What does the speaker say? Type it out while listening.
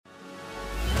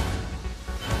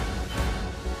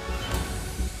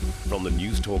From the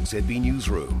News Talk ZB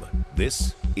Newsroom,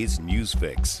 this is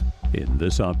Newsfix. In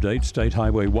this update, State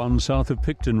Highway 1 south of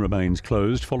Picton remains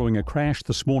closed following a crash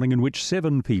this morning in which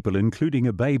 7 people, including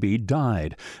a baby,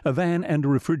 died. A van and a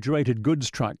refrigerated goods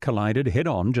truck collided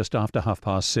head-on just after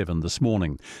 7:30 this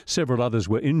morning. Several others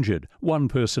were injured, one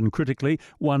person critically,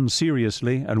 one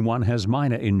seriously, and one has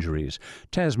minor injuries.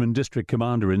 Tasman District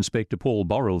Commander Inspector Paul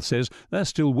Borrell says they're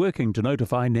still working to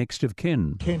notify next of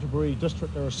kin. Canterbury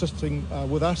District are assisting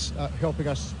with us, helping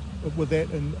us with that,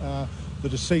 and the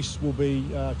deceased will be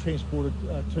transported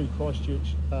to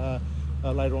Christchurch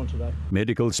later on today.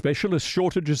 Medical specialist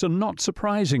shortages are not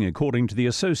surprising, according to the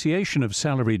Association of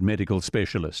Salaried Medical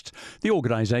Specialists. The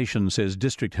organisation says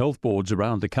district health boards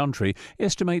around the country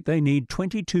estimate they need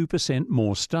 22%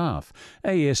 more staff.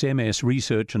 ASMS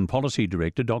Research and Policy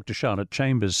Director Dr Charlotte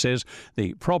Chambers says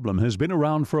the problem has been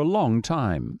around for a long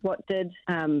time. What did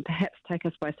perhaps take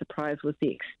us by surprise was the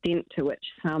extent to which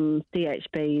some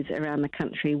DHBs around the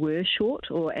country were short,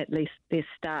 or at least their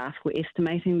staff were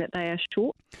estimating that they are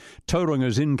short.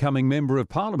 Tauranga's incoming Member of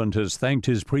Parliament has thanked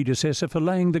his predecessor for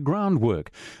laying the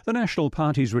groundwork. The National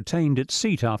Party's retained its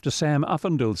seat after Sam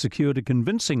Uffindell secured a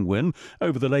convincing win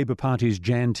over the Labour Party's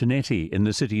Jan Tinetti in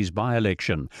the city's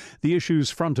by-election. The issues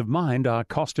front of mind are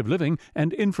cost of living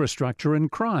and infrastructure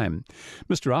and crime.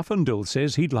 Mr Uffindell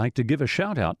says he'd like to give a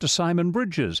shout-out to Simon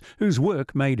Bridges, whose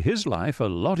work made his life a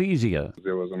lot easier.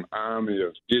 There was an army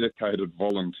of dedicated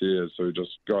volunteers who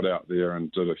just got out there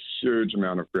and did a huge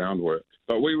amount of groundwork.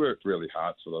 But we worked really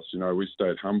hard for this. We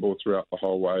stayed humble throughout the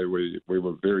whole way. We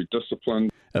were very disciplined.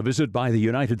 A visit by the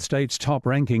United States'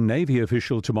 top-ranking Navy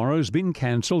official tomorrow has been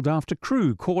cancelled after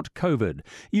crew caught COVID.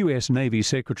 US Navy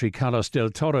Secretary Carlos Del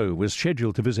Toro was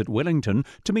scheduled to visit Wellington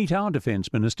to meet our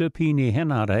Defence Minister Pini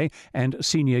Henare and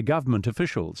senior government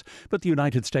officials. But the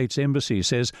United States Embassy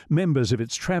says members of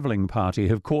its travelling party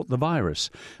have caught the virus.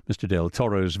 Mr Del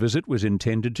Toro's visit was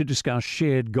intended to discuss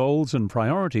shared goals and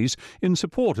priorities in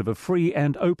support of a free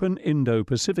and open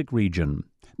Indo-Pacific region.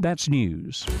 That's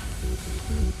news.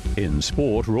 In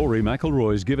sport, Rory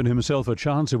McIlroy's given himself a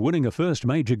chance of winning a first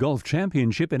major golf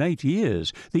championship in 8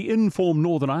 years. The in-form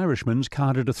Northern Irishman's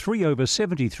carded a 3 over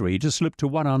 73 to slip to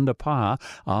 1 under par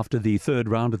after the third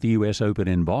round at the US Open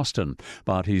in Boston.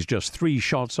 But he's just 3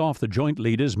 shots off the joint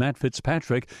leaders Matt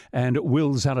Fitzpatrick and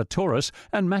Will Zalatoris,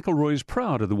 and McIlroy's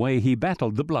proud of the way he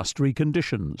battled the blustery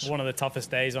conditions. One of the toughest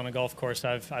days on a golf course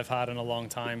I've had in a long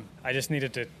time. I just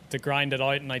needed to grind it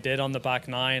out, and I did on the back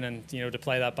nine, and to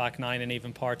play that back nine and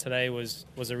even par today was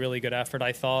a really good effort,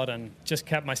 I thought, and just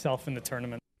kept myself in the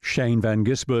tournament. Shane van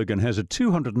Gisbergen has a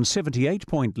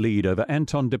 278-point lead over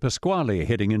Anton de Pasquale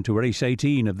heading into race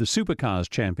 18 of the Supercars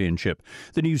Championship.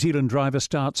 The New Zealand driver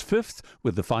starts 5th,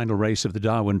 with the final race of the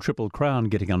Darwin Triple Crown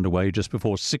getting underway just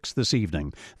before 6 this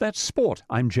evening. That's sport.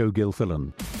 I'm Joe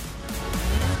Gilfillan.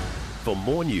 For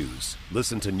more news,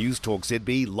 listen to News Talk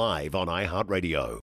ZB live on iHeartRadio.